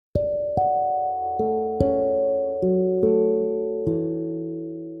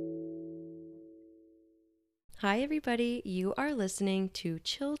everybody. You are listening to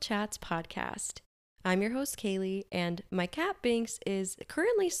Chill Chats Podcast. I'm your host, Kaylee, and my cat, Binks, is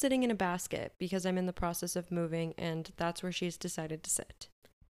currently sitting in a basket because I'm in the process of moving, and that's where she's decided to sit.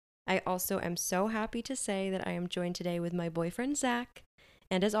 I also am so happy to say that I am joined today with my boyfriend, Zach.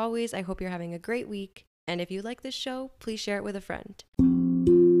 And as always, I hope you're having a great week. And if you like this show, please share it with a friend.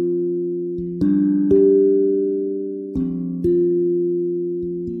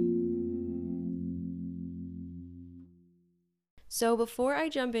 So before I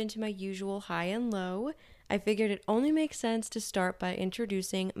jump into my usual high and low, I figured it only makes sense to start by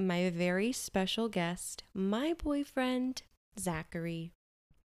introducing my very special guest, my boyfriend, Zachary.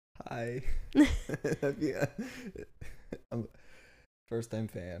 Hi. Yeah. I'm first time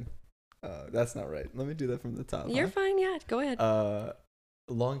fan. That's not right. Let me do that from the top. You're fine, yeah. Go ahead.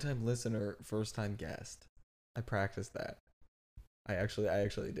 Long time listener, first time guest. I practiced that. I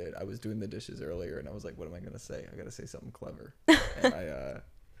actually did. I was doing the dishes earlier and I was like, what am I gonna say? I gotta say something clever. And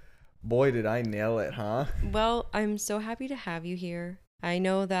boy did I nail it, huh? Well, I'm so happy to have you here. I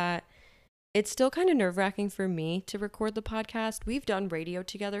know that it's still kind of nerve-wracking for me to record the podcast. We've done radio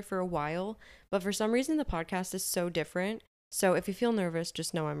together for a while, but for some reason the podcast is so different. So if you feel nervous,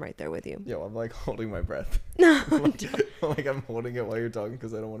 just know I'm right there with you. Yo, I'm like holding my breath. No, like I'm holding it while you're talking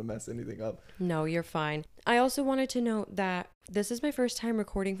because I don't want to mess anything up. No, you're fine. I also wanted to note that this is my first time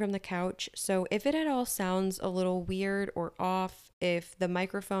recording from the couch. So if it at all sounds a little weird or off, if the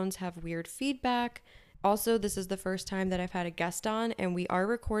microphones have weird feedback, also, this is the first time that I've had a guest on, and we are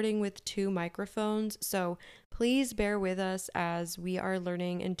recording with 2 microphones, so please bear with us as we are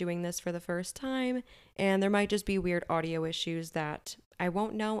learning and doing this for the first time, and there might just be weird audio issues that I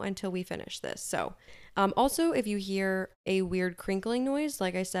won't know until we finish this. So, also, if you hear a weird crinkling noise,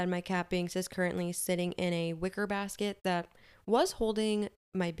 like I said, my cat Binks is currently sitting in a wicker basket that was holding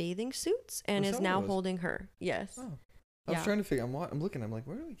my bathing suits and is now holding her. Yes. Oh. I was trying to figure. I'm looking. I'm like,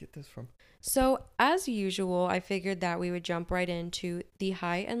 where do we get this from? So as usual, I figured that we would jump right into the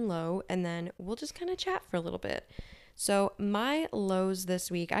high and low, and then we'll just kind of chat for a little bit. So my lows this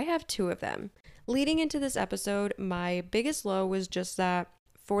week, I have 2 of them. Leading into this episode, my biggest low was just that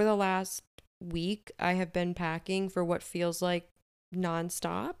for the last week, I have been packing for what feels like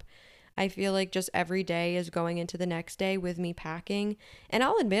nonstop. I feel like just every day is going into the next day with me packing. And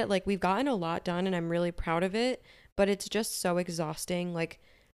I'll admit, like, we've gotten a lot done and I'm really proud of it, but it's just so exhausting. Like,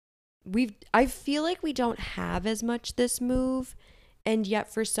 I feel like we don't have as much this move, and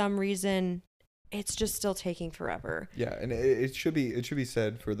yet for some reason it's just still taking forever. Yeah, and it should be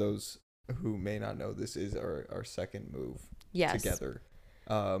said for those who may not know, this is our second move together.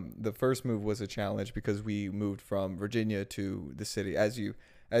 The first move was a challenge because we moved from Virginia to the city, as you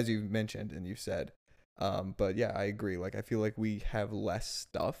mentioned and you said. But yeah, I agree. Like, I feel like we have less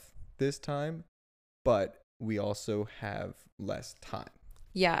stuff this time, but we also have less time.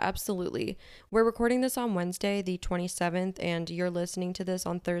 Yeah, absolutely. We're recording this on Wednesday, the 27th, and you're listening to this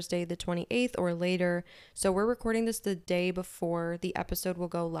on Thursday, the 28th or later. So we're recording this the day before the episode will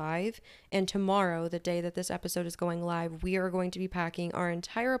go live. And tomorrow, the day that this episode is going live, we are going to be packing our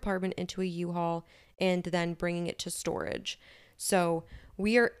entire apartment into a U-Haul and then bringing it to storage. So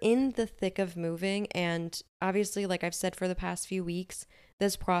we are in the thick of moving. And obviously, like I've said for the past few weeks,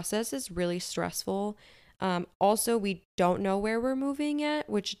 this process is really stressful. Also, we don't know where we're moving yet,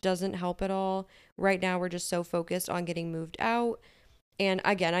 which doesn't help at all. Right now, we're just so focused on getting moved out. And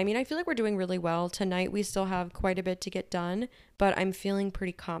again, I mean, I feel like we're doing really well. Tonight, we still have quite a bit to get done, but I'm feeling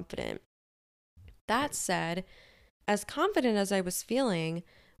pretty confident. That said, as confident as I was feeling,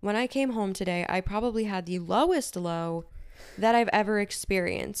 when I came home today, I probably had the lowest low that I've ever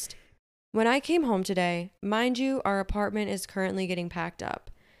experienced. When I came home today, mind you, our apartment is currently getting packed up.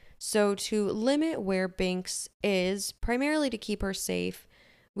 So to limit where Binks is, primarily to keep her safe,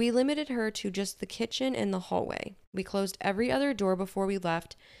 we limited her to just the kitchen and the hallway. We closed every other door before we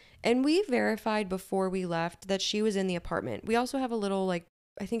left, and we verified before we left that she was in the apartment. We also have a little, like,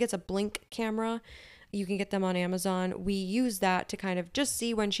 I think it's a Blink camera. You can get them on Amazon. We use that to kind of just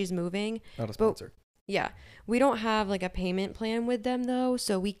see when she's moving. Not a sponsor. Yeah. We don't have like a payment plan with them though,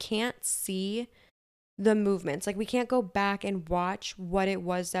 so we can't see the movements. Like, we can't go back and watch what it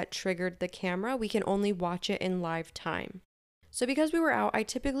was that triggered the camera. We can only watch it in live time. So because we were out, I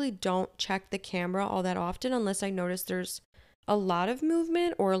typically don't check the camera all that often unless I notice there's a lot of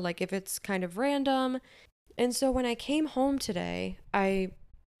movement or like if it's kind of random. And so when I came home today, I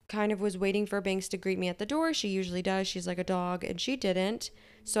kind of was waiting for Binks to greet me at the door. She usually does. She's like a dog, and she didn't.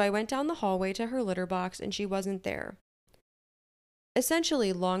 So I went down the hallway to her litter box and she wasn't there.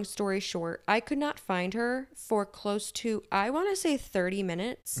 Essentially, long story short, I could not find her for close to, I want to say 30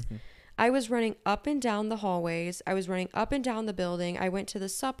 minutes. I was running up and down the hallways. I was running up and down the building. I went to the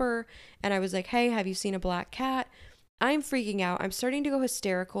supper and I was like, hey, have you seen a black cat? I'm freaking out. I'm starting to go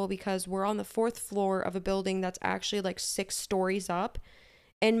hysterical because we're on the 4th floor of a building that's actually like 6 stories up.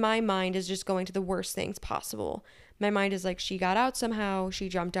 And my mind is just going to the worst things possible. My mind is like, she got out somehow. She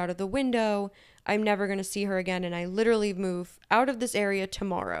jumped out of the window. I'm never going to see her again. And I literally move out of this area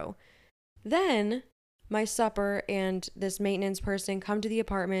tomorrow. Then my supper and this maintenance person come to the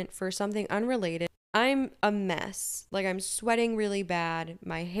apartment for something unrelated. I'm a mess. Like, I'm sweating really bad.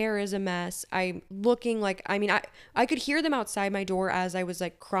 My hair is a mess. I'm looking like, I could hear them outside my door as I was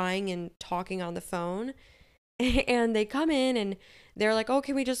like crying and talking on the phone. And they come in and they're like, oh,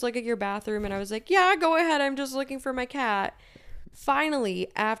 can we just look at your bathroom? And I was like, yeah, go ahead. I'm just looking for my cat. Finally,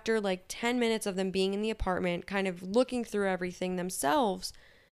 after like 10 minutes of them being in the apartment, kind of looking through everything themselves,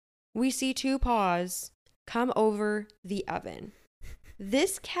 we see 2 paws come over the oven.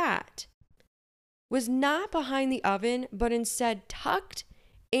 This cat was not behind the oven, but instead tucked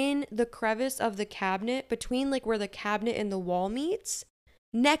in the crevice of the cabinet between like where the cabinet and the wall meets,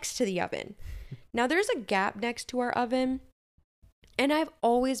 next to the oven. Now there's a gap next to our oven, and I've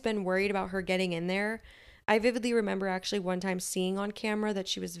always been worried about her getting in there. I vividly remember actually one time seeing on camera that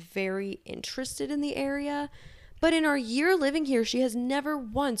she was very interested in the area, but in our year living here, she has never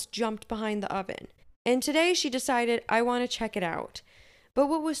once jumped behind the oven. And today she decided, I want to check it out. But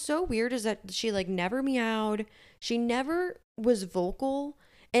what was so weird is that she like never meowed. She never was vocal.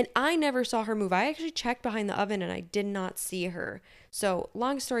 And I never saw her move. I actually checked behind the oven and I did not see her. So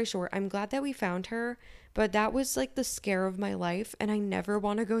long story short, I'm glad that we found her. But that was like the scare of my life. And I never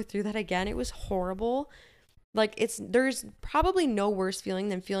want to go through that again. It was horrible. Like there's probably no worse feeling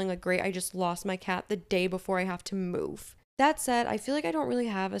than feeling like, great, I just lost my cat the day before I have to move. That said, I feel like I don't really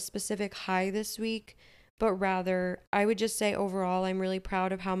have a specific high this week, but rather I would just say overall, I'm really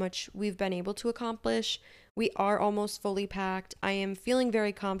proud of how much we've been able to accomplish. We are almost fully packed. I am feeling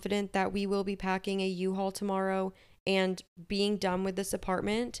very confident that we will be packing a U-Haul tomorrow and being done with this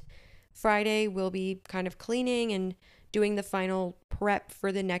apartment. Friday we'll be kind of cleaning and doing the final prep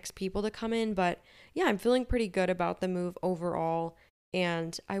for the next people to come in. But yeah, I'm feeling pretty good about the move overall.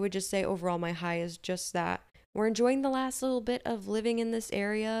 And I would just say overall, my high is just that we're enjoying the last little bit of living in this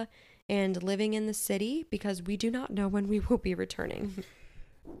area and living in the city because we do not know when we will be returning.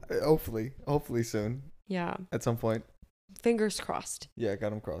 Hopefully soon. Yeah. At some point. Fingers crossed. Yeah, got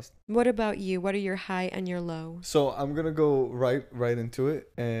them crossed. What about you? What are your high and your low? So I'm gonna go right into it,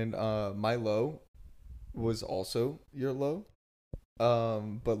 and my low was also your low.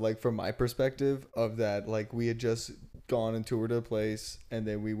 But like from my perspective of that, like we had just gone and toured a place, and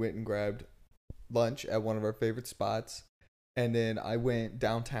then we went and grabbed lunch at one of our favorite spots, and then I went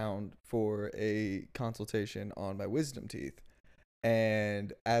downtown for a consultation on my wisdom teeth.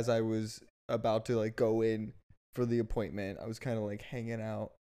 And as I was about to like go in for the appointment, I was kind of like hanging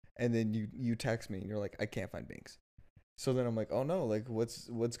out, and then you text me and you're like, I can't find Binks. So then I'm like, oh no, like what's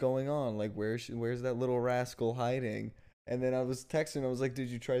going on? Like where's that little rascal hiding? And then I was texting, I was like, did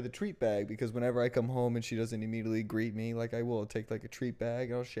you try the treat bag? Because whenever I come home and she doesn't immediately greet me, like I will take like a treat bag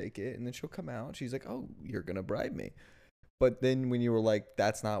and I'll shake it, and then she'll come out. She's like, oh, you're gonna bribe me. But then when you were like,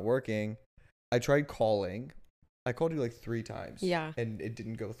 that's not working, I tried calling. I called you like 3 times. Yeah. And it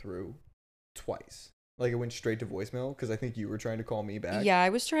didn't go through twice. Like it went straight to voicemail because I think you were trying to call me back. Yeah, I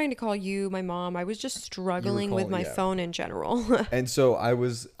was trying to call you, my mom. I was just struggling with my phone in general. And so I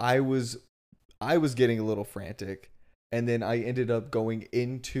was getting a little frantic, and then I ended up going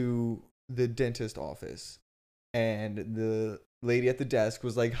into the dentist office, and the lady at the desk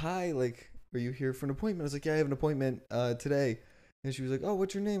was like, "Hi, like, are you here for an appointment?" I was like, "Yeah, I have an appointment today." And she was like, "Oh,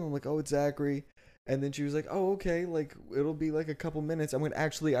 what's your name?" I'm like, "Oh, it's Zachary." And then she was like, oh, okay, like, it'll be like a couple minutes. I'm like,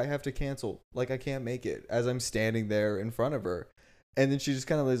 actually, I have to cancel. Like, I can't make it, as I'm standing there in front of her. And then she just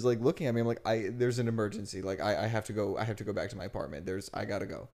kind of is like looking at me. I'm like, there's an emergency. Like, I have to go back to my apartment. I gotta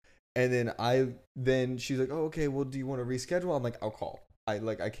go. And then she's like, oh, okay, well, do you want to reschedule? I'm like, I'll call.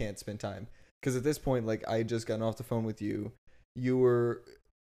 I can't spend time. Because at this point, like, I had just gotten off the phone with you. You were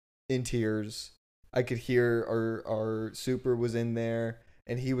in tears. I could hear our super was in there.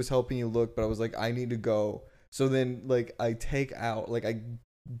 And he was helping you look, but I was like, I need to go. So then, like, I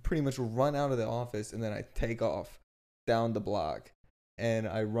pretty much run out of the office, and then I take off down the block. And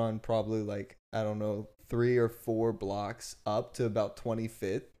I run probably, like, I don't know, 3 or 4 blocks up to about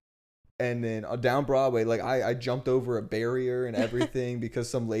 25th. And then down Broadway, like, I jumped over a barrier and everything because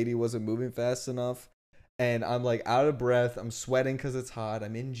some lady wasn't moving fast enough. And I'm, like, out of breath. I'm sweating because it's hot.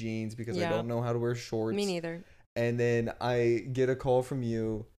 I'm in jeans because I don't know how to wear shorts. Me neither. And then I get a call from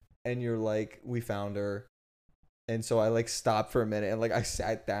you, and you're like, we found her. And so I like stopped for a minute and like I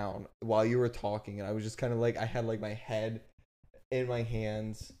sat down while you were talking, and I was just kind of like, I had like my head in my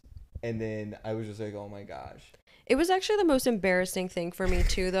hands, and then I was just like, oh my gosh. It was actually the most embarrassing thing for me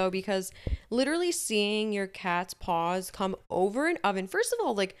too, though, because literally seeing your cat's paws come over an oven, first of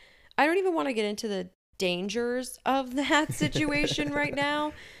all, like, I don't even want to get into the dangers of that situation right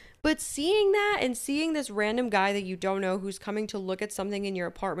now, but seeing that and seeing this random guy that you don't know who's coming to look at something in your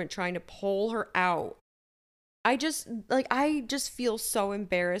apartment trying to pull her out, I just feel so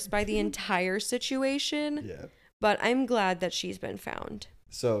embarrassed by the entire situation. Yeah. But I'm glad that she's been found.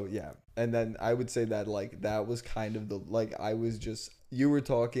 So yeah, and then I would say that like that was kind of the like I was just, you were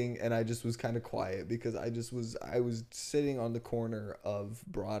talking and I just was kind of quiet because I was sitting on the corner of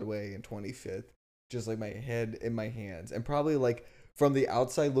Broadway and 25th, just like my head in my hands, and probably like from the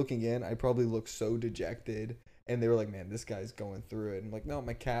outside looking in, I probably looked so dejected, and they were like, man, this guy's going through it. And I'm like, no,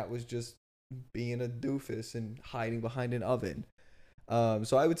 my cat was just being a doofus and hiding behind an oven.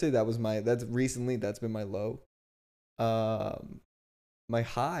 So I would say that's been my low. My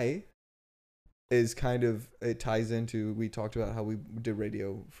high is kind of, it ties into, we talked about how we did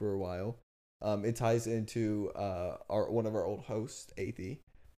radio for a while. It ties into one of our old hosts, Athie.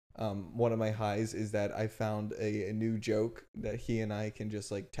 One of my highs is that I found a new joke that he and I can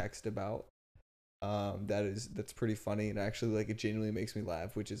just like text about. That's pretty funny, and actually like it genuinely makes me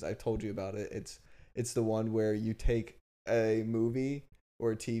laugh, which is, I told you about it. It's the one where you take a movie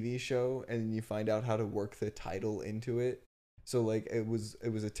or a TV show and you find out how to work the title into it. So like it was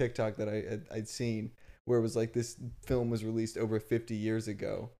a TikTok that I'd seen where it was like, this film was released over 50 years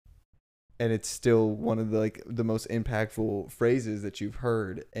ago, and it's still one of the like the most impactful phrases that you've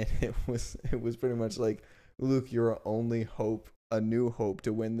heard, and it was pretty much like, Luke, you're our only hope, a new hope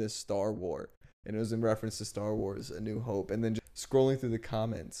to win this Star War. And it was in reference to Star Wars, A New Hope. And then just scrolling through the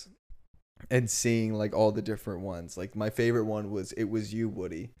comments and seeing like all the different ones. Like my favorite one was, it was you,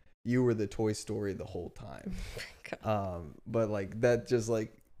 Woody. You were the Toy Story the whole time. But like that just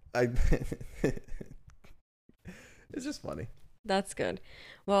like it's just funny. That's good.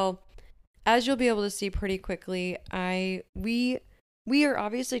 Well, as you'll be able to see pretty quickly, we are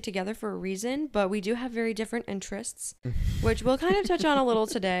obviously together for a reason, but we do have very different interests, which we'll kind of touch on a little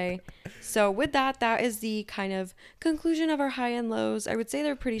today. So with that is the kind of conclusion of our high and lows. I would say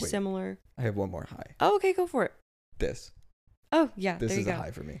they're pretty similar. I have one more high. Oh, okay, go for it. This yeah, this there you is go. a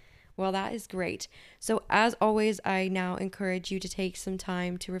high for me. Well, that is great. So as always, I now encourage you to take some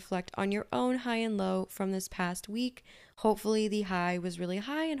time to reflect on your own high and low from this past week. Hopefully the high was really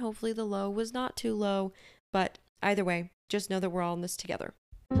high, and hopefully the low was not too low. But either way, just know that we're all in this together.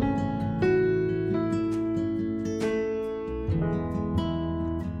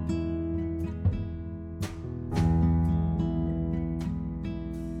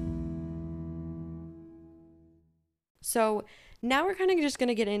 So now we're kind of just going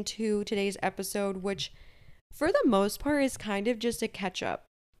to get into today's episode, which for the most part is kind of just a catch up.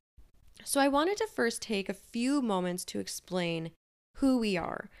 So I wanted to first take a few moments to explain who we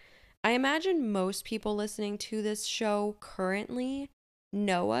are. I imagine most people listening to this show currently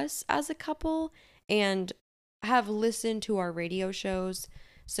know us as a couple and have listened to our radio shows.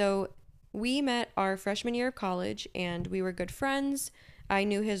 So we met our freshman year of college and we were good friends. I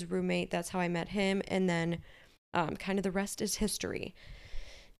knew his roommate, that's how I met him. And then kind of the rest is history.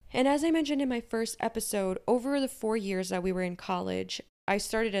 And as I mentioned in my first episode, over the 4 years that we were in college, I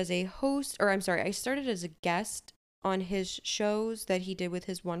started as a guest on his shows that he did with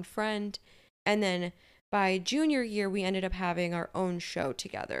his one friend. And then by junior year, we ended up having our own show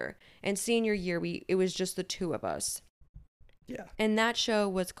together. And senior year, it was just the two of us. Yeah. And that show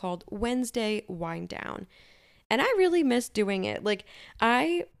was called Wednesday Wind Down. And I really missed doing it. Like,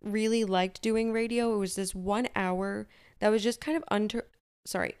 I really liked doing radio. It was this 1 hour that was just kind of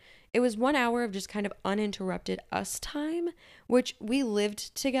it was 1 hour of just kind of uninterrupted us time, which we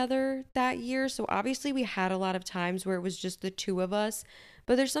lived together that year. So obviously we had a lot of times where it was just the two of us.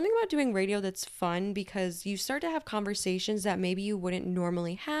 But there's something about doing radio that's fun because you start to have conversations that maybe you wouldn't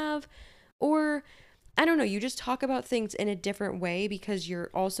normally have, or I don't know, you just talk about things in a different way because you're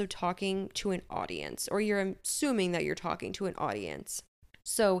also talking to an audience, or you're assuming that you're talking to an audience.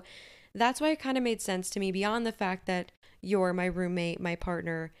 So that's why it kind of made sense to me, beyond the fact that you're my roommate, my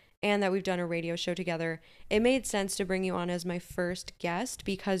partner, and that we've done a radio show together. It made sense to bring you on as my first guest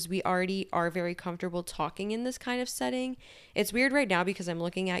because we already are very comfortable talking in this kind of setting. It's weird right now because I'm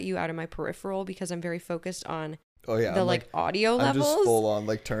looking at you out of my peripheral because I'm very focused on Oh yeah, the like audio I'm levels. just full on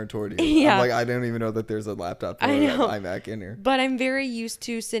like turned toward you. Yeah. I'm like, I don't even know that there's a laptop or an iMac in here. But I'm very used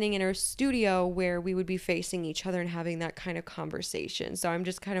to sitting in our studio where we would be facing each other and having that kind of conversation. So I'm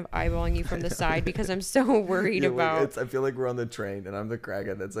just kind of eyeballing you from the side because I'm so worried about. I feel like we're on the train and I'm the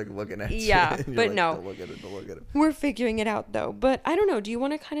crackhead that's like looking at you. Yeah, but like, no. Don't look at it. Don't look at it. We're figuring it out though. But I don't know. Do you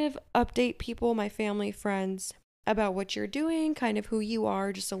want to kind of update people, my family, friends, about what you're doing, kind of who you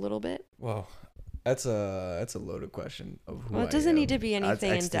are, just a little bit? Well, that's a loaded question of who. Well, it doesn't need to be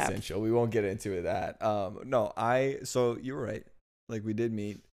anything in depth. We won't get into that. No, so you were right. Like we did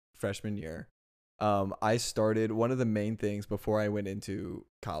meet freshman year. I started, one of the main things before I went into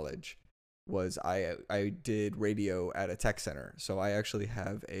college was I did radio at a tech center. So I actually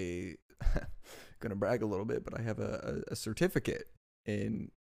have gonna brag a little bit, but I have a certificate in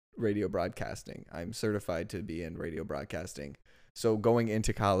radio broadcasting. I'm certified to be in radio broadcasting. So going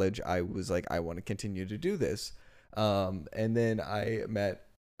into college, I was like, I want to continue to do this. And then I met,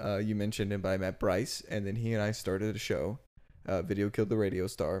 you mentioned him, but I met Bryce, and then he and I started a show, Video Killed the Radio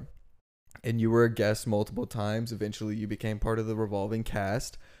Star. And you were a guest multiple times. Eventually, you became part of the revolving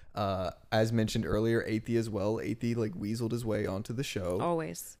cast. As mentioned earlier, Athey as well. Athey like weaseled his way onto the show.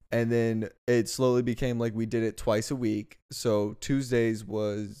 Always. And then it slowly became like we did it twice a week. So Tuesdays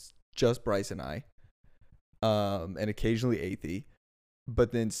was just Bryce and I. And occasionally Athey.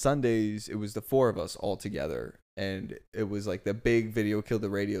 But then Sundays, it was the four of us all together. And it was like the big Video Kill the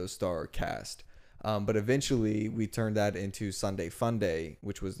Radio Star cast. But eventually we turned that into Sunday Fun Day,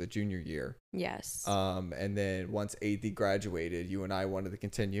 which was the junior year. Yes. And then once Athey graduated, you and I wanted to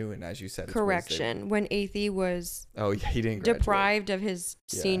continue. And as you said, correction. When Athey was he didn't deprived of his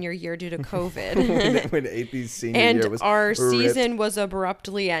senior year due to COVID. when Athey's senior year was and our season was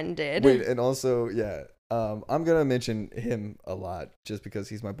abruptly ended. Wait, and also, I'm going to mention him a lot just because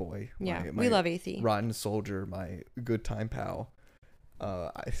he's my boy. Yeah, my we love Athey. Rotten soldier, my good time pal.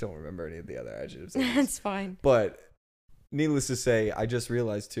 I don't remember any of the other adjectives. That's fine. But needless to say, I just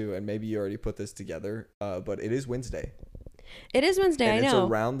realized too, and maybe you already put this together, but it is Wednesday. It is Wednesday, and I know.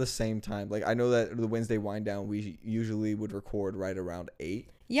 It's around the same time. Like, I know that the Wednesday wind down, we usually would record right around 8.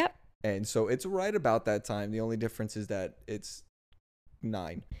 Yep. And so it's right about that time. The only difference is that it's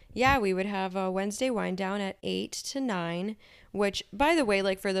 9. Yeah, we would have a Wednesday wind down at 8 to 9, which, by the way,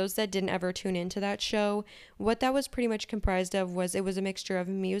 like for those that didn't ever tune into that show, what that was pretty much comprised of was it was a mixture of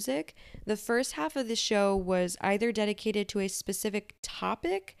music. The first half of the show was either dedicated to a specific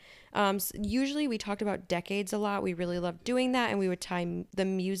topic. Usually we talked about decades a lot. We really loved doing that, and we would tie the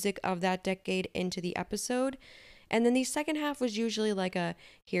music of that decade into the episode. And then the second half was usually like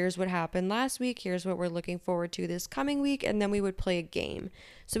here's what happened last week, here's what we're looking forward to this coming week, and then we would play a game.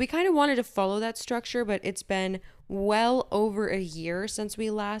 So we kind of wanted to follow that structure, but it's been well over a year since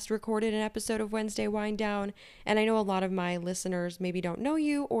we last recorded an episode of Wednesday Wind Down, and I know a lot of my listeners maybe don't know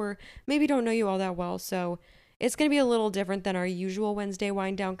you or maybe don't know you all that well, so it's going to be a little different than our usual Wednesday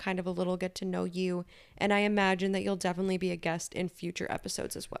Wind Down, kind of a little get to know you. And I imagine that you'll definitely be a guest in future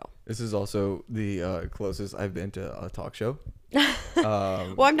episodes as well. This is also the closest I've been to a talk show.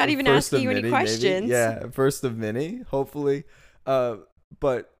 Well, I'm not even asking you any questions. Maybe. Yeah, first of many, hopefully.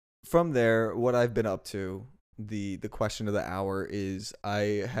 But from there, what I've been up to, the question of the hour is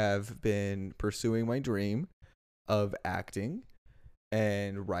I have been pursuing my dream of acting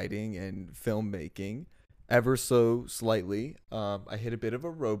and writing and filmmaking. Ever so slightly, I hit a bit of a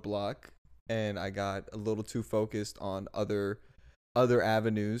roadblock, and I got a little too focused on other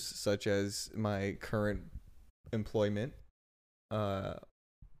avenues, such as my current employment. I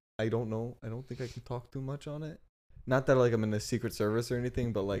don't know. I don't think I can talk too much on it. Not that like I'm in the Secret Service or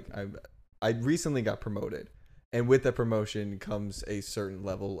anything, but like I recently got promoted, and with that promotion comes a certain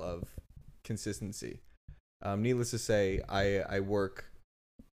level of consistency. Needless to say, I work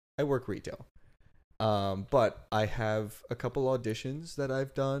retail. But I have a couple auditions that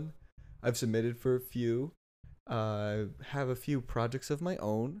I've done. I've submitted for a few. Have a few projects of my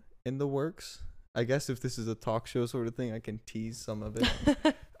own in the works. I guess if this is a talk show sort of thing, I can tease some of it.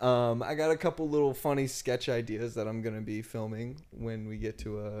 I got a couple little funny sketch ideas that I'm going to be filming when we get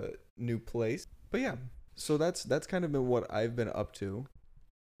to a new place. But yeah, so that's kind of been what I've been up to.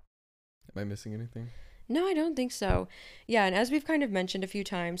 Am I missing anything? No, I don't think so. Yeah, and as we've kind of mentioned a few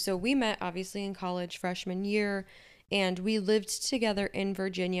times, so we met obviously in college freshman year, and we lived together in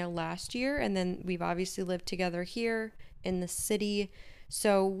Virginia last year, and then we've obviously lived together here in the city.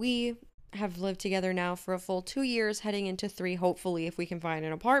 So we have lived together now for a full 2 years, heading into 3, hopefully, if we can find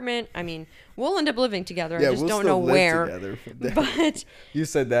an apartment. I mean, we'll end up living together. Yeah, I just we'll don't still know live where. together. But you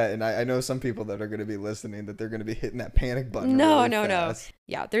said that, and I know some people that are going to be listening that they're going to be hitting that panic button no, really no, fast. no.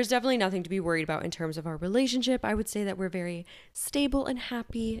 Yeah, there's definitely nothing to be worried about in terms of our relationship. I would say that we're very stable and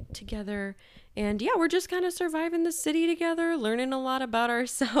happy together. And yeah, we're just kind of surviving the city together, learning a lot about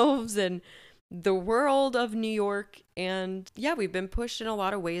ourselves and the world of New York. And yeah, we've been pushed in a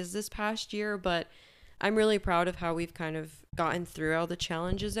lot of ways this past year, but I'm really proud of how we've kind of gotten through all the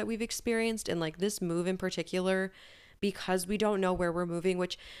challenges that we've experienced. And like this move in particular, because we don't know where we're moving,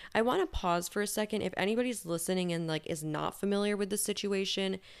 which I want to pause for a second. If anybody's listening and like is not familiar with the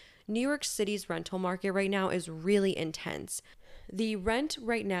situation, New York City's rental market right now is really intense. The rent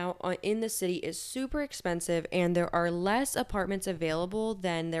right now in the city is super expensive, and there are less apartments available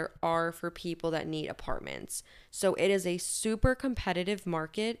than there are for people that need apartments. So it is a super competitive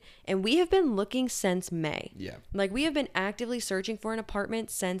market, and we have been looking since May. Yeah. Like we have been actively searching for an apartment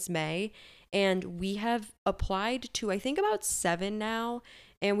since May, and we have applied to I think about 7 now,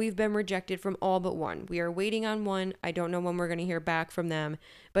 and we've been rejected from all but one. We are waiting on one. I don't know when we're going to hear back from them,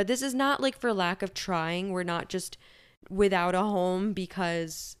 but this is not like for lack of trying. We're not just without a home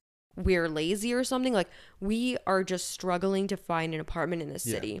because we're lazy or something. Like we are just struggling to find an apartment in the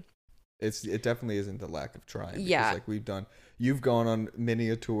city. It definitely isn't the lack of trying. Because, Yeah. like you've gone on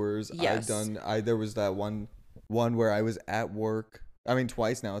many tours. Yes. There was that one where I was at work. I mean,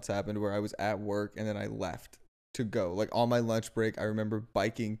 twice now it's happened where I was at work and then I left to go. Like on my lunch break, I remember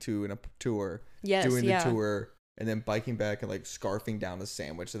biking to a tour, doing the tour, and then biking back and like scarfing down a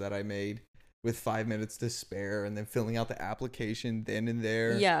sandwich that I made with 5 minutes to spare, and then filling out the application then and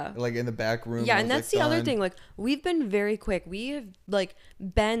there. Yeah. Like in the back room. Yeah, and that's the other done. thing. Like, we've been very quick. We have, like,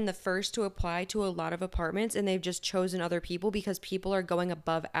 been the first to apply to a lot of apartments, and they've just chosen other people because people are going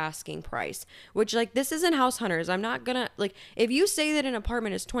above asking price. Which, like, this isn't House Hunters. I'm not gonna, like, if you say that an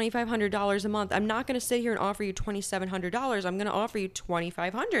apartment is $2,500 a month, I'm not gonna sit here and offer you $2,700. I'm gonna offer you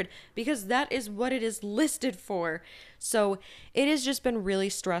 $2,500 because that is what it is listed for. So it has just been really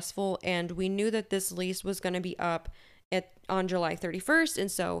stressful, and we knew that this lease was going to be up on July 31st,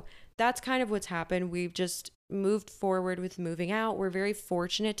 and so that's kind of what's happened. We've just moved forward with moving out. We're very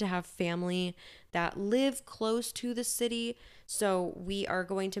fortunate to have family that live close to the city, so we are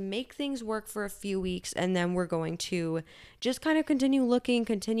going to make things work for a few weeks, and then we're going to just kind of continue looking,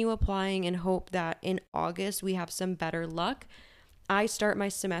 continue applying, and hope that in August we have some better luck. I start my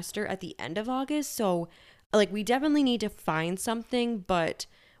semester at the end of August, so like we definitely need to find something, but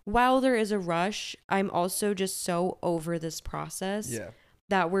while there is a rush, I'm also just so over this process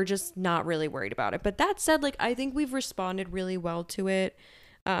that we're just not really worried about it. But that said, like I think we've responded really well to it.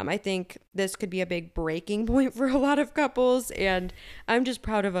 I think this could be a big breaking point for a lot of couples, and I'm just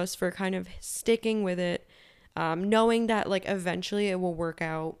proud of us for kind of sticking with it, knowing that like eventually it will work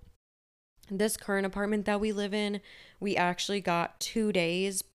out. This current apartment that we live in, we actually got 2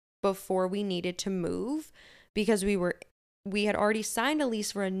 days before we needed to move because we had already signed a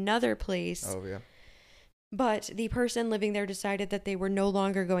lease for another place. Oh yeah. But the person living there decided that they were no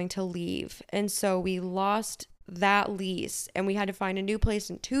longer going to leave. And so we lost that lease and we had to find a new place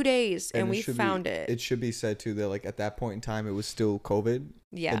in 2 days, and we found it. It should be said too that like at that point in time it was still COVID.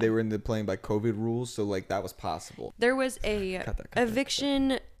 Yeah. And they were playing by COVID rules, so like that was possible. There was a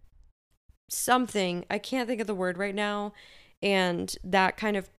eviction something, I can't think of the word right now, and that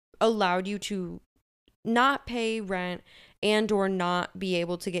kind of allowed you to not pay rent and or not be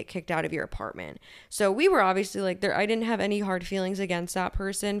able to get kicked out of your apartment. So we were obviously like there, I didn't have any hard feelings against that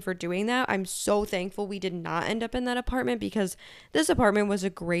person for doing that. I'm so thankful we did not end up in that apartment because this apartment was a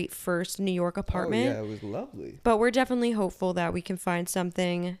great first New York apartment. Oh yeah, it was lovely. But we're definitely hopeful that we can find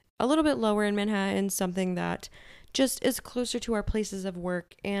something a little bit lower in Manhattan, something that just is closer to our places of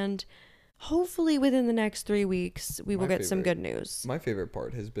work, and hopefully within the next 3 weeks we will get some good news. My favorite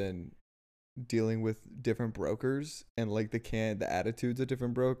part has been dealing with different brokers and like the attitudes of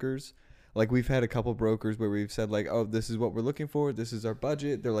different brokers. Like we've had a couple brokers where we've said like, oh, this is what we're looking for, this is our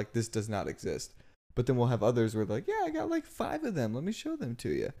budget. They're like, this does not exist. But then we'll have others where like, yeah, I got like 5 of them, let me show them to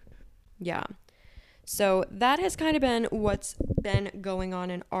you. Yeah. So that has kind of been what's been going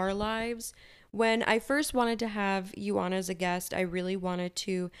on in our lives. When I first wanted to have you on as a guest, I really wanted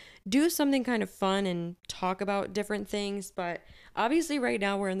to do something kind of fun and talk about different things. But obviously right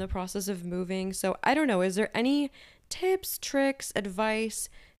now we're in the process of moving. So I don't know, is there any tips, tricks, advice,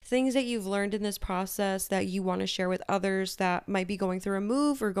 things that you've learned in this process that you want to share with others that might be going through a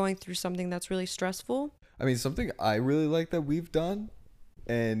move or going through something that's really stressful? I mean, something I really like that we've done,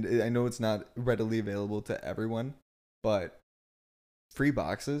 and I know it's not readily available to everyone, but free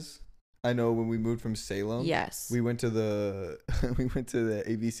boxes. I know when we moved from Salem, Yes. we went to the we went to the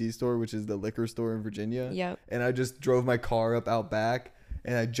ABC store, which is the liquor store in Virginia. Yep. And I just drove my car up out back,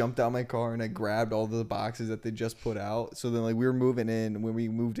 and I jumped out my car and I grabbed all the boxes that they just put out. So then like we were moving in when we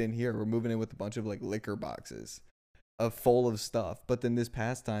moved in here, we're moving in with a bunch of like liquor boxes of full of stuff. But then this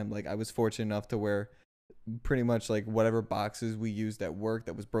past time, like I was fortunate enough to where pretty much like whatever boxes we used at work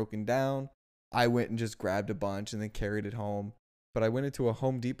that was broken down, I went and just grabbed a bunch and then carried it home. But I went into a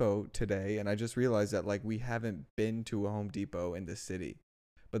Home Depot today and I just realized that like we haven't been to a Home Depot in the city.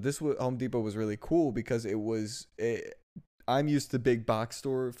 But this Home Depot was really cool because I'm used to big box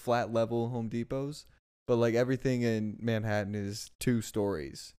store, flat level Home Depots, but like everything in Manhattan is 2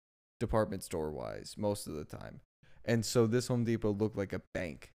 stories, department store wise, most of the time. And so this Home Depot looked like a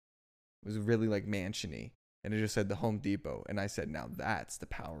bank. It was really like mansion-y. And it just said the Home Depot. And I said, now that's the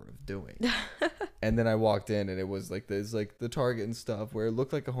power of doing. And then I walked in and it was like there's like the Target and stuff where it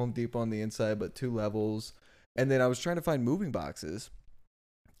looked like a Home Depot on the inside, but 2 levels. And then I was trying to find moving boxes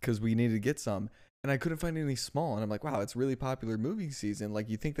because we needed to get some. And I couldn't find any small. And I'm like, wow, it's really popular moving season. Like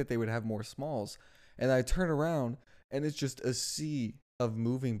you think that they would have more smalls. And I turn around and it's just a sea of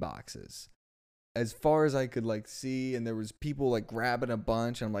moving boxes. As far as I could like see, and there was people like grabbing a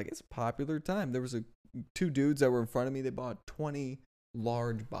bunch. And I'm like, it's a popular time. There was 2 dudes that were in front of me. They bought 20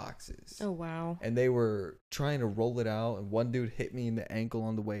 large boxes. Oh, wow. And they were trying to roll it out. And one dude hit me in the ankle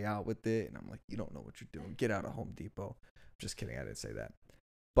on the way out with it. And I'm like, you don't know what you're doing. Get out of Home Depot. Just kidding. I didn't say that.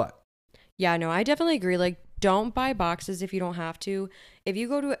 But yeah, no, I definitely agree. Like, don't buy boxes if you don't have to. If you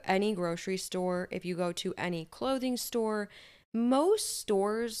go to any grocery store, if you go to any clothing store, most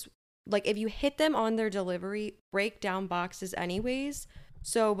stores, like if you hit them on their delivery, break down boxes anyways.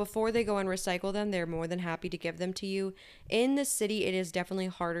 So before they go and recycle them, they're more than happy to give them to you. In the city, it is definitely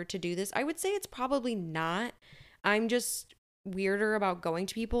harder to do this. I would say it's probably not. I'm just weirder about going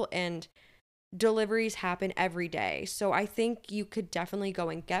to people, and deliveries happen every day. So I think you could definitely go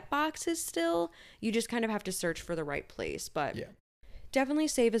and get boxes still. You just kind of have to search for the right place. But yeah, definitely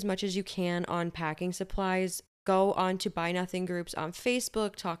save as much as you can on packing supplies. Go on to Buy Nothing groups on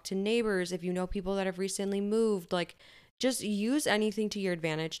Facebook, talk to neighbors if you know people that have recently moved. Like, just use anything to your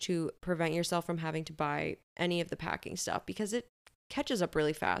advantage to prevent yourself from having to buy any of the packing stuff because it catches up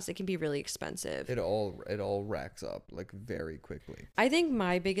really fast. It can be really expensive. It all racks up like very quickly. I think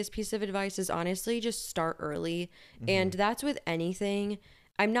my biggest piece of advice is honestly just start early. And that's with anything.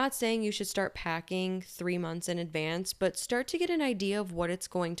 I'm not saying you should start packing 3 months in advance, but start to get an idea of what it's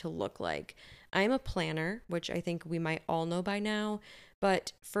going to look like. I'm a planner, which I think we might all know by now.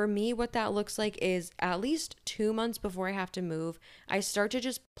 But for me, what that looks like is at least 2 months before I have to move, I start to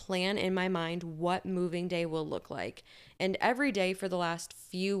just plan in my mind what moving day will look like. And every day for the last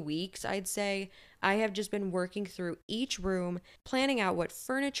few weeks, I'd say, I have just been working through each room, planning out what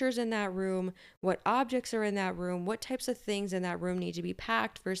furniture's in that room, what objects are in that room, what types of things in that room need to be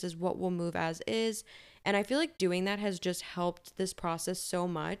packed versus what will move as is. And I feel like doing that has just helped this process so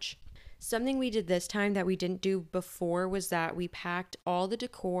much. Something we did this time that we didn't do before was that we packed all the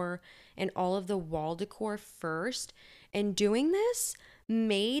decor and all of the wall decor first. And doing this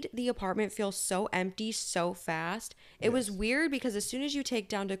made the apartment feel so empty so fast. It was weird because as soon as you take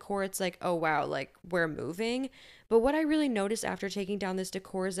down decor, it's like, oh wow, like we're moving. But what I really noticed after taking down this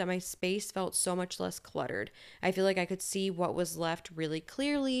decor is that my space felt so much less cluttered. I feel like I could see what was left really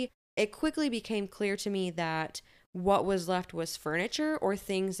clearly. It quickly became clear to me that what was left was furniture or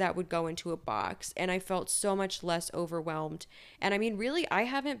things that would go into a box. And I felt so much less overwhelmed. And I mean, really, I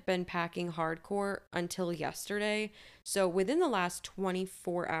haven't been packing hardcore until yesterday. So within the last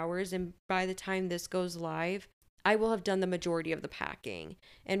 24 hours, and by the time this goes live, I will have done the majority of the packing.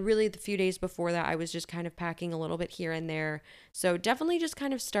 And really, the few days before that, I was just kind of packing a little bit here and there. So definitely just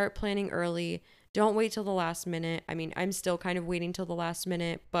kind of start planning early. Don't wait till the last minute. I mean, I'm still kind of waiting till the last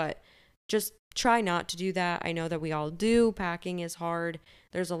minute, but just try not to do that. I know that we all do. Packing is hard.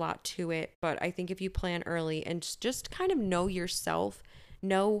 There's a lot to it. But I think if you plan early and just kind of know yourself,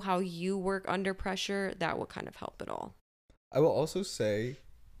 know how you work under pressure, that will kind of help it all. I will also say,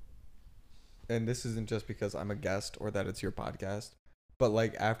 and this isn't just because I'm a guest or that it's your podcast, but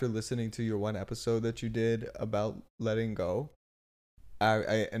like after listening to your one episode that you did about letting go,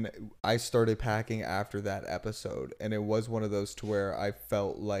 I started packing after that episode, and it was one of those to where I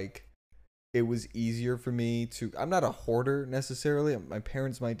felt like it was easier for me to, I'm not a hoarder necessarily. My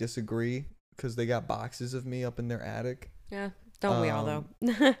parents might disagree because they got boxes of me up in their attic. Yeah, don't we all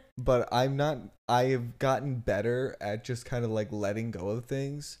though? But I have gotten better at just kind of like letting go of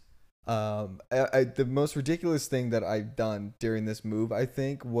things. The most ridiculous thing that I've done during this move, I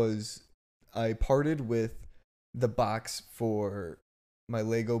think, was I parted with the box for my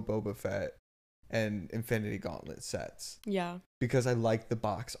Lego Boba Fett and Infinity Gauntlet sets. Yeah. Because I like the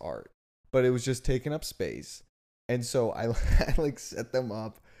box art, but it was just taking up space. And so I like set them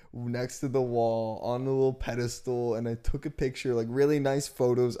up next to the wall on a little pedestal, and I took a picture, like really nice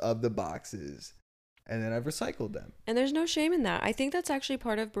photos of the boxes, and then I've recycled them. And there's no shame in that. I think that's actually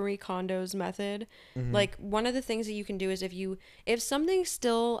part of Marie Kondo's method. Mm-hmm. Like, one of the things that you can do is if something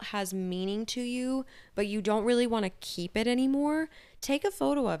still has meaning to you, but you don't really want to keep it anymore, take a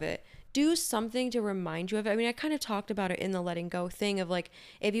photo of it. Do something to remind you of it. I mean, I kind of talked about it in the letting go thing of like,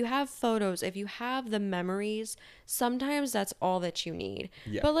 if you have photos, if you have the memories, sometimes that's all that you need.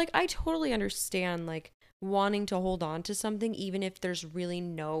 Yeah. But like, I totally understand like wanting to hold on to something, even if there's really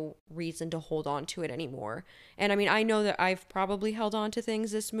no reason to hold on to it anymore. And I mean, I know that I've probably held on to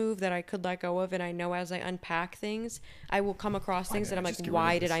things this move that I could let go of. And I know as I unpack things, I will come across things that I'm like,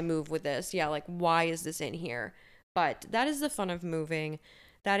 why did I move with this? Yeah. Like, why is this in here? But that is the fun of moving.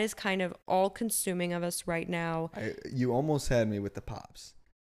 That is kind of all consuming of us right now. You almost had me with the pops.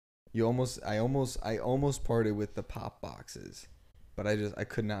 I almost parted with the pop boxes, but I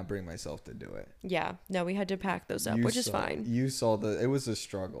could not bring myself to do it. Yeah, no, we had to pack those up, which is fine. You saw it was a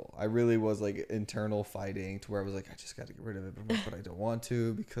struggle. I really was like internal fighting to where I was like, I just got to get rid of it, but I don't want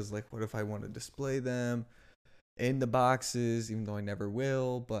to, because like, what if I want to display them in the boxes, even though I never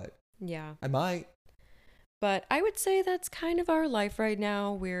will, but yeah, I might. But I would say that's kind of our life right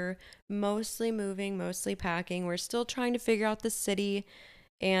now. We're mostly moving, mostly packing. We're still trying to figure out the city.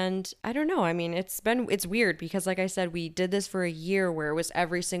 And I don't know. I mean, it's weird because like I said, we did this for a year where it was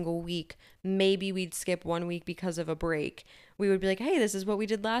every single week. Maybe we'd skip 1 week because of a break. We would be like, hey, this is what we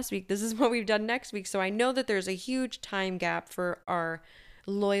did last week. This is what we've done next week. So I know that there's a huge time gap for our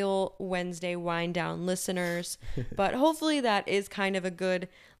loyal Wednesday wind down listeners, but hopefully that is kind of a good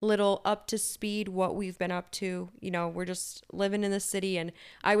little up to speed what we've been up to. You know, we're just living in the city, and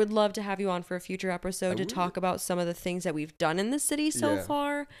I would love to have you on for a future episode to talk about some of the things that we've done in the city so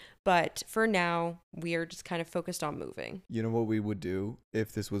far, but for now we are just kind of focused on moving. You know what we would do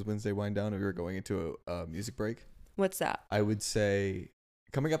if this was Wednesday wind down and we were going into a music break? What's that? I would say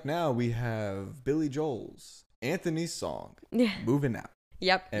coming up now we have Billy Joel's Anthony's song Moving Out.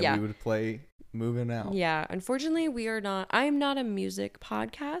 Yep. And we would play Moving Out. Yeah. Unfortunately, I'm not a music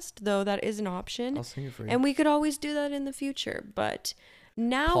podcast, though that is an option. I'll sing it for you. And we could always do that in the future. But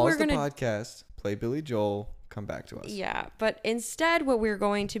now we're going to pause the podcast, play Billy Joel, come back to us. Yeah. But instead, what we're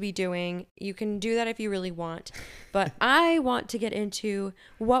going to be doing, you can do that if you really want. But I want to get into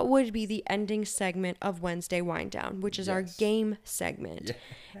what would be the ending segment of Wednesday Wind Down, which is our game segment.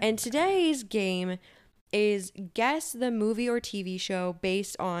 Yeah. And today's game is guess the movie or TV show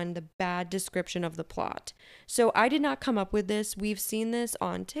based on the bad description of the plot. So I did not come up with this. We've seen this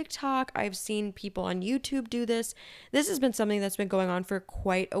on TikTok. I've seen people on YouTube do this. This has been something that's been going on for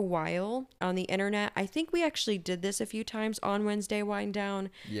quite a while on the internet. I think we actually did this a few times on Wednesday Wind Down.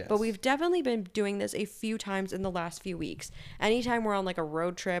 Yes. But we've definitely been doing this a few times in the last few weeks. Anytime we're on like a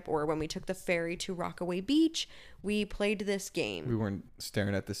road trip or when we took the ferry to Rockaway Beach, we played this game. We weren't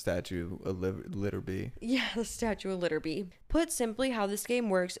staring at the Statue of Liberty. Yeah, the Statue of Liberty. Put simply, how this game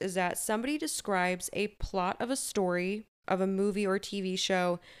works is that somebody describes a plot of a story, of a movie or TV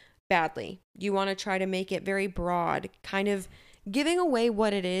show, badly. You want to try to make it very broad, kind of giving away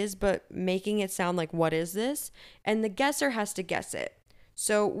what it is, but making it sound like, what is this? And the guesser has to guess it.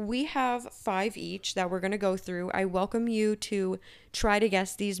 So we have 5 each that we're going to go through. I welcome you to try to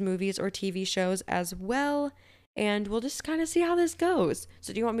guess these movies or TV shows as well. And we'll just kind of see how this goes.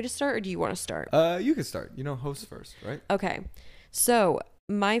 So do you want me to start or do you want to start? You can start. You know, host first, right? Okay. So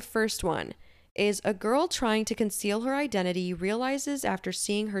my first one is a girl trying to conceal her identity realizes after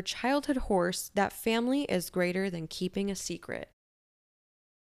seeing her childhood horse that family is greater than keeping a secret.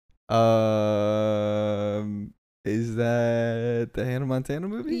 Is that the Hannah Montana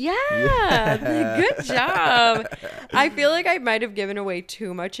movie? Yeah. Good job. I feel like I might have given away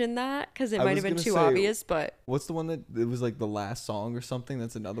too much in that because it might have been too obvious, but what's the one that it was like the last song or something?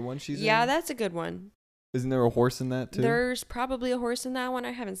 That's another one she's in? Yeah, that's a good one. Isn't there a horse in that too? There's probably a horse in that one.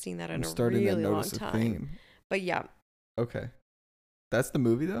 I haven't seen that in a really long time. But yeah. Okay. That's the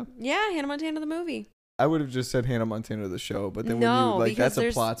movie though? Yeah, Hannah Montana the movie. I would have just said Hannah Montana the show, but then when you like that's a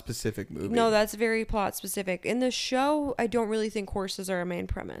plot specific movie. No, that's very plot specific. In the show, I don't really think horses are a main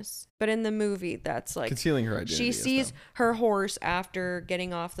premise, but in the movie, that's like concealing her identity. She sees her horse after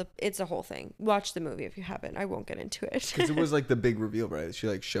getting off the. It's a whole thing. Watch the movie if you haven't. I won't get into it. Because it was like the big reveal, right? She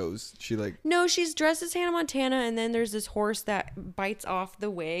like shows. She like. No, she's dressed as Hannah Montana, and then there's this horse that bites off the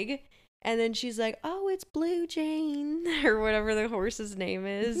wig. And then she's like, oh, it's Blue Jane or whatever the horse's name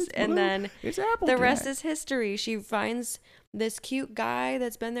is. And then the rest is history. She finds this cute guy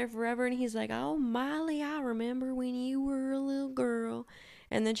that's been there forever, and he's like, oh, Miley, I remember when you were a little girl.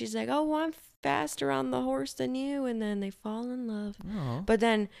 And then she's like, oh, I'm faster on the horse than you. And then they fall in love. Aww. But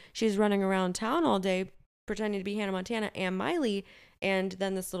then she's running around town all day pretending to be Hannah Montana and Miley. And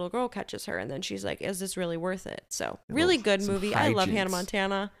then this little girl catches her. And then she's like, is this really worth it? So really good movie. I love Hannah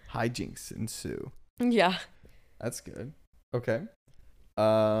Montana. Hijinks ensue. Yeah. That's good. Okay.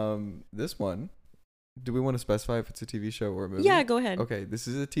 This one, do we want to specify if it's a TV show or a movie? Yeah, go ahead. Okay, this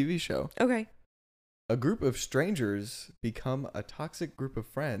is a TV show. Okay. A group of strangers become a toxic group of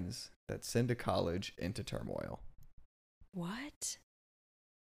friends that send a college into turmoil. What?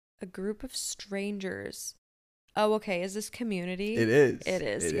 A group of strangers. Oh, okay. Is this Community? It is. It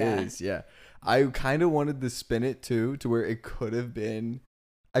is. It yeah. is, yeah. I kind of wanted to spin it too, to where it could have been.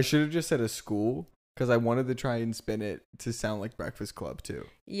 I should have just said a school, because I wanted to try and spin it to sound like Breakfast Club too.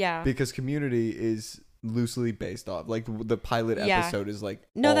 Yeah. Because Community is loosely based off, like the pilot episode is like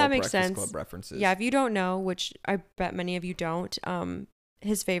no, that makes Breakfast sense. Club references. Yeah, if you don't know, which I bet many of you don't,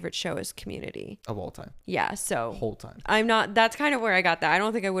 his favorite show is Community of all time. Yeah, so whole time. I'm not. That's kind of where I got that. I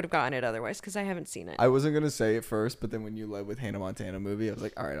don't think I would have gotten it otherwise because I haven't seen it. I wasn't gonna say it first, but then when you led with Hannah Montana movie, I was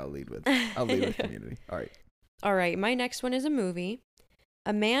like, all right, I'll lead with Community. All right. My next one is a movie.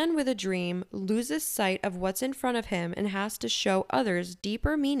 A man with a dream loses sight of what's in front of him and has to show others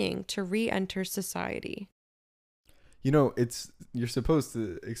deeper meaning to re-enter society. You know, you're supposed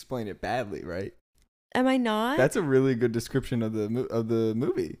to explain it badly, right? Am I not? That's a really good description of the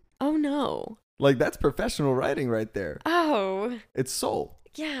movie. Oh no! Like that's professional writing right there. Oh. It's soul.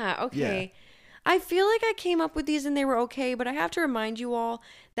 Yeah. Okay. Yeah. I feel like I came up with these and they were okay, but I have to remind you all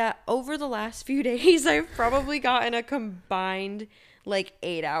that over the last few days, I've probably gotten a combined like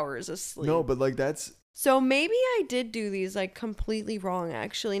 8 hours of sleep. No, but like that's. So maybe I did do these like completely wrong,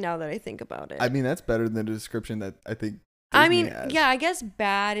 actually, now that I think about it. I mean, that's better than the description that I think Disney has. Yeah, I guess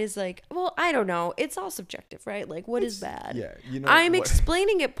bad is like, well, I don't know. It's all subjective, right? Like, what is bad? Yeah, I'm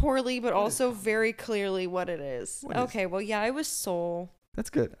explaining it poorly, but also very clearly what it is. Okay, well, yeah, I was soul. That's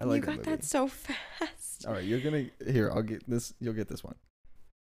good. I like that. You got that so fast. All right, I'll get this. You'll get this one.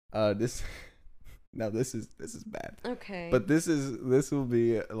 Now this is bad. Okay. But this will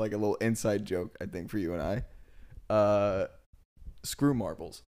be like a little inside joke, I think, for you and I. Screw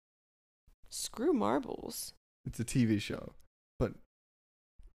Marbles. Screw Marbles. It's a TV show, but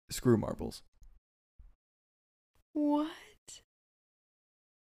Screw Marbles. What?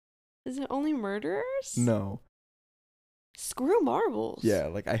 Is it only murderers? No. Screw Marbles. Yeah,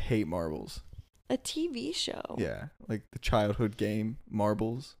 like I hate marbles. A TV show. Yeah, like the childhood game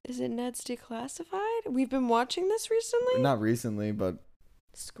Marbles. Is it Ned's Declassified? We've been watching this recently? Not recently, but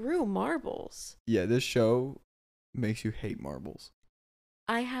Screw Marbles. Yeah, this show makes you hate marbles.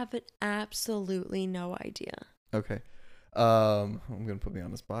 I have absolutely no idea. Okay. I'm going to put me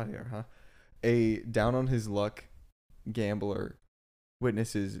on the spot here, huh? A down on his luck gambler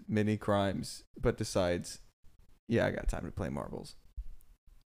witnesses many crimes but decides, yeah, I got time to play marbles.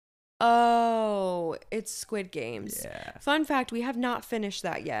 Oh, it's Squid Games. Yeah. Fun fact, we have not finished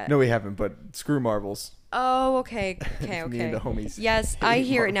that yet. No, we haven't, but screw marbles. Oh, okay. Me and the homies. Yes, I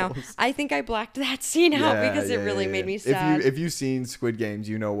hear marbles. It now. I think I blacked that scene out because it really made me sad. If you've seen Squid Games,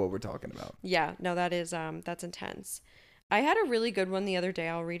 you know what we're talking about. Yeah, no, that is that's intense. I had a really good one the other day.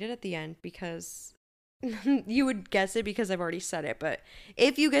 I'll read it at the end because you would guess it because I've already said it. But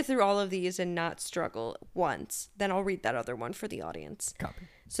if you get through all of these and not struggle once, then I'll read that other one for the audience. Copy.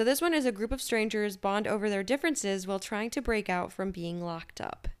 So this one is a group of strangers bond over their differences while trying to break out from being locked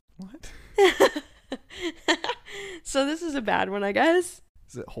up. What? So this is a bad one, I guess.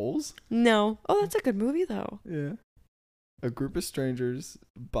 Is it Holes? No. Oh, that's a good movie, though. Yeah. A group of strangers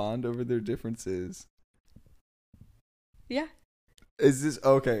bond over their differences. Yeah. Is this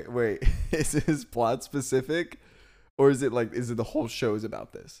okay? Wait, is this plot specific, or is it the whole show is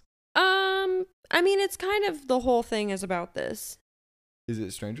about this? I mean, it's kind of the whole thing is about this. Is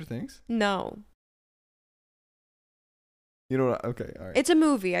it Stranger Things? No. You know what? Okay, all right. It's a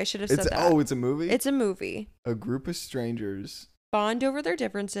movie. I should have said that. Oh, it's a movie? It's a movie. A group of strangers bond over their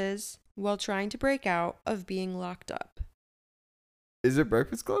differences while trying to break out of being locked up. Is it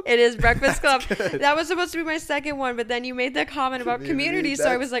Breakfast Club? It is Breakfast Club. That was supposed to be my second one, but then you made that comment about Community, so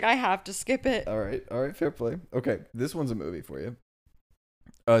I was like, I have to skip it. All right, fair play. Okay, this one's a movie for you.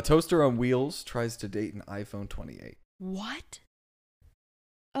 A toaster on wheels tries to date an iPhone 28. What?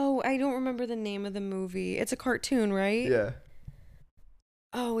 Oh, I don't remember the name of the movie. It's a cartoon, right? Yeah.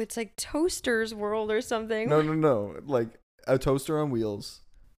 Oh, it's like Toaster's World or something. No. Like a toaster on wheels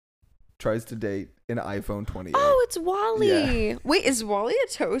tries to date an iPhone 28. Oh, it's Wally. Yeah. Wait, is Wally a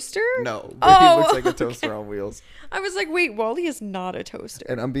toaster? No, but he looks like a okay. toaster on wheels. I was like, wait, Wally is not a toaster.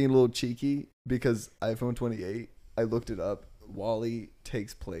 And I'm being a little cheeky because iPhone 28, I looked it up. Wally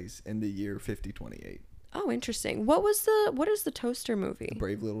takes place in the year 5028. Oh, interesting. What is the toaster movie? The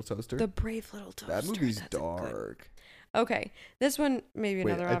Brave Little Toaster. The Brave Little Toaster. That movie's dark. Okay, this one maybe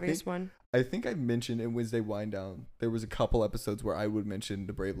another obvious one. I think I mentioned in Wednesday Wind Down there was a couple episodes where I would mention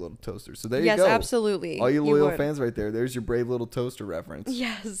the Brave Little Toaster. So there you go. Yes, absolutely. All you loyal fans right there. There's your Brave Little Toaster reference.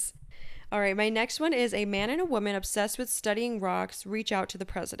 Yes. All right, my next one is a man and a woman obsessed with studying rocks reach out to the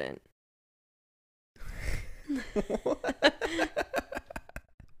president. What?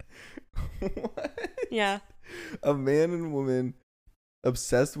 Yeah. A man and woman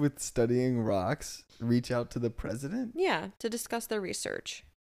obsessed with studying rocks reach out to the president? Yeah, to discuss their research.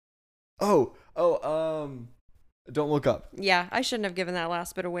 Don't Look Up. Yeah, I shouldn't have given that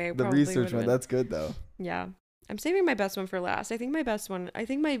last bit away. The research one, that's good though. Yeah. I'm saving my best one for last. I think my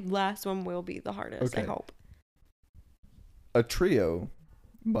last one will be the hardest, okay. I hope. A trio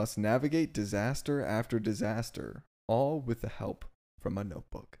must navigate disaster after disaster, all with the help from a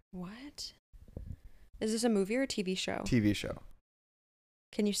notebook. What? Is this a movie or a TV show? TV show.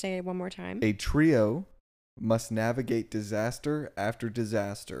 Can you say it one more time? A trio must navigate disaster after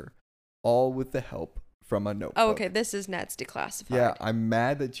disaster, all with the help from a notebook. Oh, okay. This is Ned's Declassified. Yeah, I'm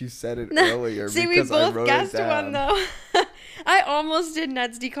mad that you said it earlier. See, because we both I wrote guessed it down. one though. I almost did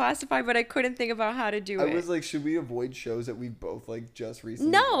Ned's Declassified, but I couldn't think about how to do it. I was like, should we avoid shows that we both like just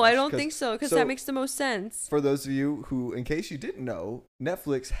recently No, watched? I don't think so, because that makes the most sense. For those of you who, in case you didn't know,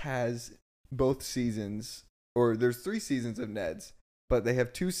 Netflix has both seasons, or there's 3 seasons of Ned's, but they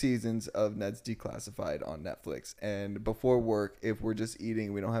have 2 seasons of Ned's Declassified on Netflix. And before work, if we're just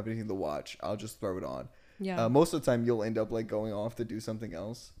eating, we don't have anything to watch, I'll just throw it on. Yeah. Most of the time, you'll end up like going off to do something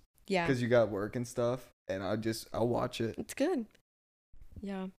else. Yeah. Because you got work and stuff, and I'll watch it. It's good.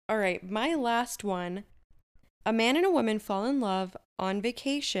 Yeah. All right. My last one. A man and a woman fall in love on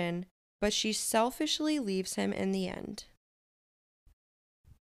vacation, but she selfishly leaves him in the end.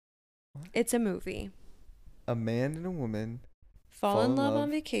 What? It's a movie. A man and a woman fall in love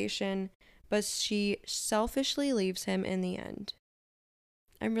on vacation, but she selfishly leaves him in the end.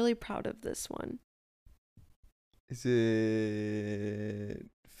 I'm really proud of this one. Is it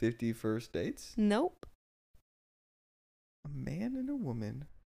 50 First Dates? Nope. A man and a woman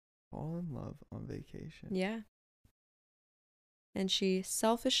fall in love on vacation. Yeah. And she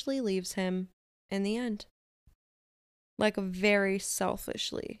selfishly leaves him in the end. Like, very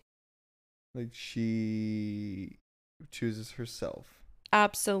selfishly. Like, she chooses herself.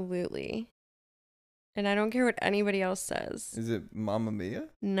 Absolutely. And I don't care what anybody else says. Is it Mamma Mia?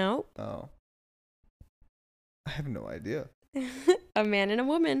 Nope. Oh. I have no idea. A man and a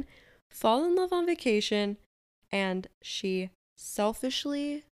woman fall in love on vacation, and she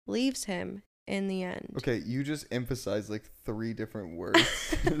selfishly leaves him in the end. Okay, you just emphasized like 3 different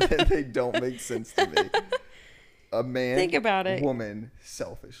words that they don't make sense to me. A man, think about it. Woman,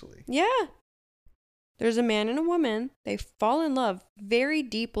 selfishly. Yeah. There's a man and a woman. They fall in love, very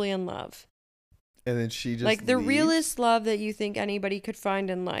deeply in love. And then she just like the leaves? realest love that you think anybody could find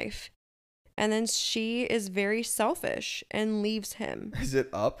in life. And then she is very selfish and leaves him. Is it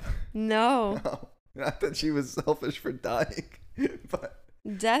Up? No. No. Not that she was selfish for dying, but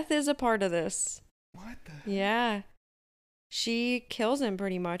death is a part of this. What the heck? Yeah. She kills him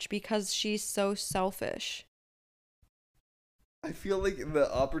pretty much because she's so selfish. I feel like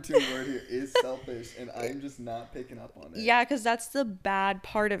the opportune word here is selfish, and I'm just not picking up on it. Yeah, because that's the bad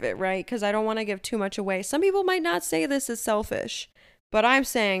part of it, right? Because I don't want to give too much away. Some people might not say this is selfish, but I'm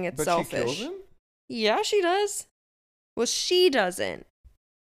saying it's selfish. But she kills him? Yeah, she does. Well, she doesn't.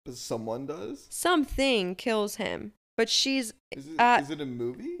 But someone does? Something kills him. But she's... Is it a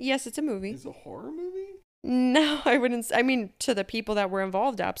movie? Yes, it's a movie. Is it a horror movie? No, I wouldn't... I mean, to the people that were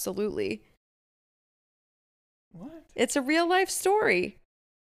involved, absolutely. What? It's a real life story.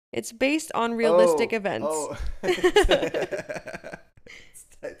 It's based on realistic events. Oh. It's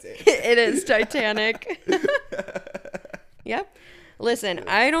Titanic. It is Titanic. Yep. Listen,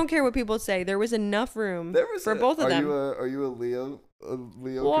 I don't care what people say. There was enough room for both of them. Are you a Leo?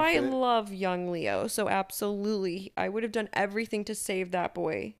 Well, I love young Leo, so absolutely. I would have done everything to save that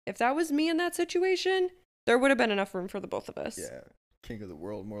boy. If that was me in that situation, there would have been enough room for the both of us. Yeah. King of the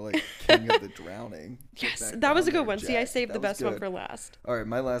world, more like king of the drowning. Yes, that was a good one. See, I saved the best one for last. All right,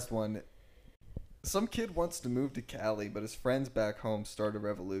 my last one. Some kid wants to move to Cali, but his friends back home start a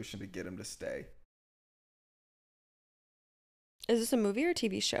revolution to get him to stay. Is this a movie or a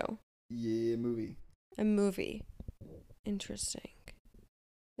TV show? Yeah, movie. A movie. Interesting.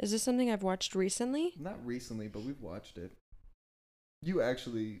 Is this something I've watched recently? Not recently, but we've watched it. You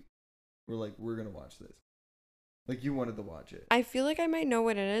actually were like, we're going to watch this. Like, you wanted to watch it. I feel like I might know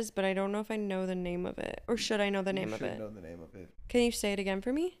what it is, but I don't know if I know the name of it. Or should I know the name of it? You should know the name of it. Can you say it again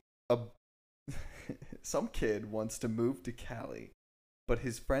for me? Some kid wants to move to Cali, but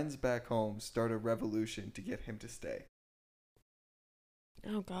his friends back home start a revolution to get him to stay.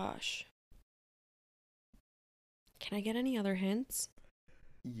 Oh, gosh. Can I get any other hints?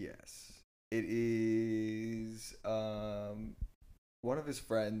 Yes. It is, one of his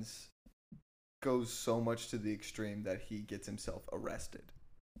friends goes so much to the extreme that he gets himself arrested.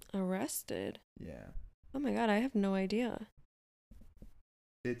 Arrested? Yeah. Oh my god, I have no idea.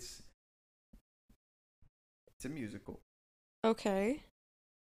 It's a musical. Okay.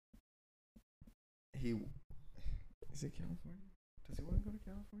 Is it California? Does he want to go to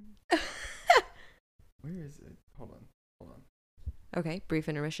California? Where is it? Hold on. Okay, brief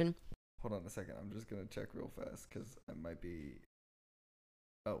intermission. Hold on a second. I'm just going to check real fast because I might be...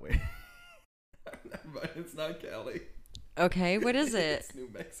 Oh, wait. Never mind. It's not Cali. Okay, what is it? It's New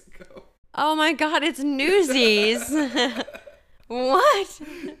Mexico. Oh my god, it's Newsies. What?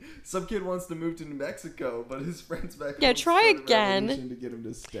 Some kid wants to move to New Mexico, but his friends back home Yeah, try again. To get him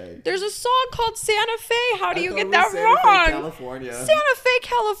to stay. There's a song called Santa Fe. How do you get that Santa wrong? Fe, California. Santa Fe,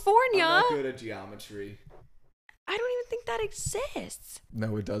 California. I'm not good at geometry. I don't even think that exists.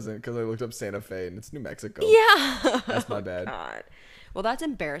 No, it doesn't, because I looked up Santa Fe and it's New Mexico. Yeah. That's my bad. God. Well, that's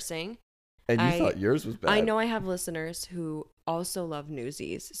embarrassing. And you thought yours was bad. I know I have listeners who also love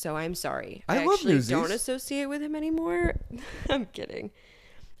Newsies, so I'm sorry. I love actually Newsies. Don't associate with him anymore. I'm kidding.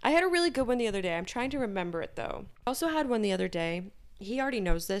 I had a really good one the other day. I'm trying to remember it, though. I also had one the other day. He already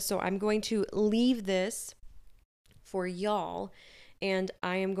knows this, so I'm going to leave this for y'all, and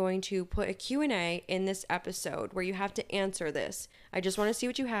I am going to put a Q&A in this episode where you have to answer this. I just want to see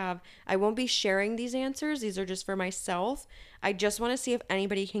what you have. I won't be sharing these answers. These are just for myself. I just want to see if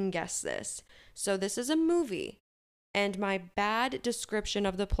anybody can guess this. So this is a movie, and my bad description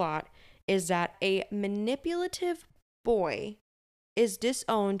of the plot is that a manipulative boy is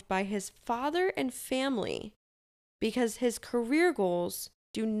disowned by his father and family because his career goals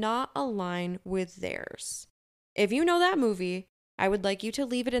do not align with theirs. If you know that movie, I would like you to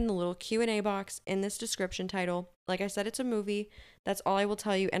leave it in the little Q&A box in this description title. Like I said, it's a movie. That's all I will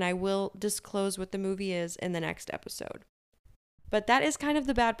tell you, and I will disclose what the movie is in the next episode. But that is kind of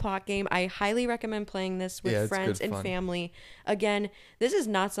the bad plot game. I highly recommend playing this with friends and family. Again, this is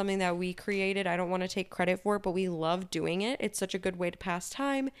not something that we created. I don't want to take credit for it, but we love doing it. It's such a good way to pass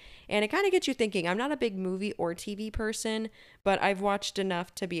time. And it kind of gets you thinking. I'm not a big movie or TV person, but I've watched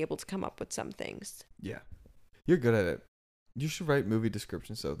enough to be able to come up with some things. Yeah. You're good at it. You should write movie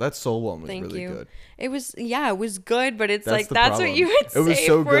descriptions, though. That Soul one was really good. It was good, but it's that's that's what you would say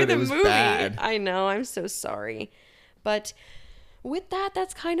so for good. the It was movie. Bad. I know. I'm so sorry. But with that,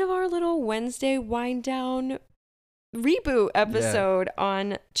 that's kind of our little Wednesday wind down reboot episode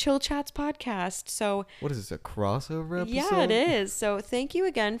on Chill Chats podcast. So what is this, a crossover episode? Yeah, it is. So thank you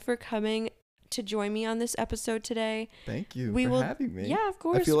again for coming to join me on this episode today. Thank you for having me. Yeah, of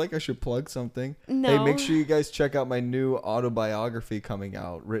course. I feel like I should plug something. No. Hey, make sure you guys check out my new autobiography coming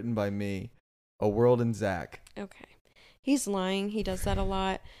out, written by me, A World in Zach. Okay. He's lying. He does that a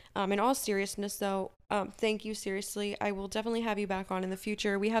lot. In all seriousness, though, thank you. Seriously, I will definitely have you back on in the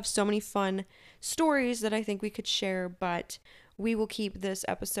future. We have so many fun stories that I think we could share, but we will keep this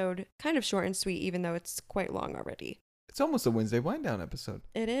episode kind of short and sweet, even though it's quite long already. It's almost a Wednesday wind down episode.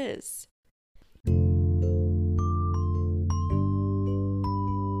 It is.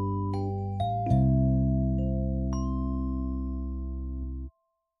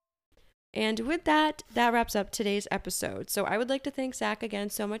 And with that wraps up today's episode. So I would like to thank Zach again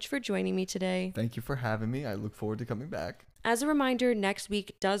so much for joining me today. Thank you for having me. I look forward to coming back. As a reminder, next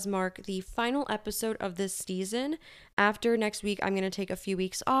week does mark the final episode of this season. After next week, I'm going to take a few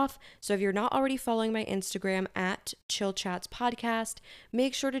weeks off. So if you're not already following my Instagram at Chill Chats Podcast,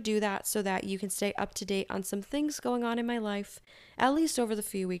 make sure to do that so that you can stay up to date on some things going on in my life, at least over the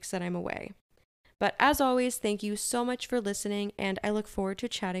few weeks that I'm away. But as always, thank you so much for listening, and I look forward to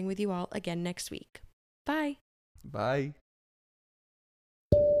chatting with you all again next week. Bye. Bye.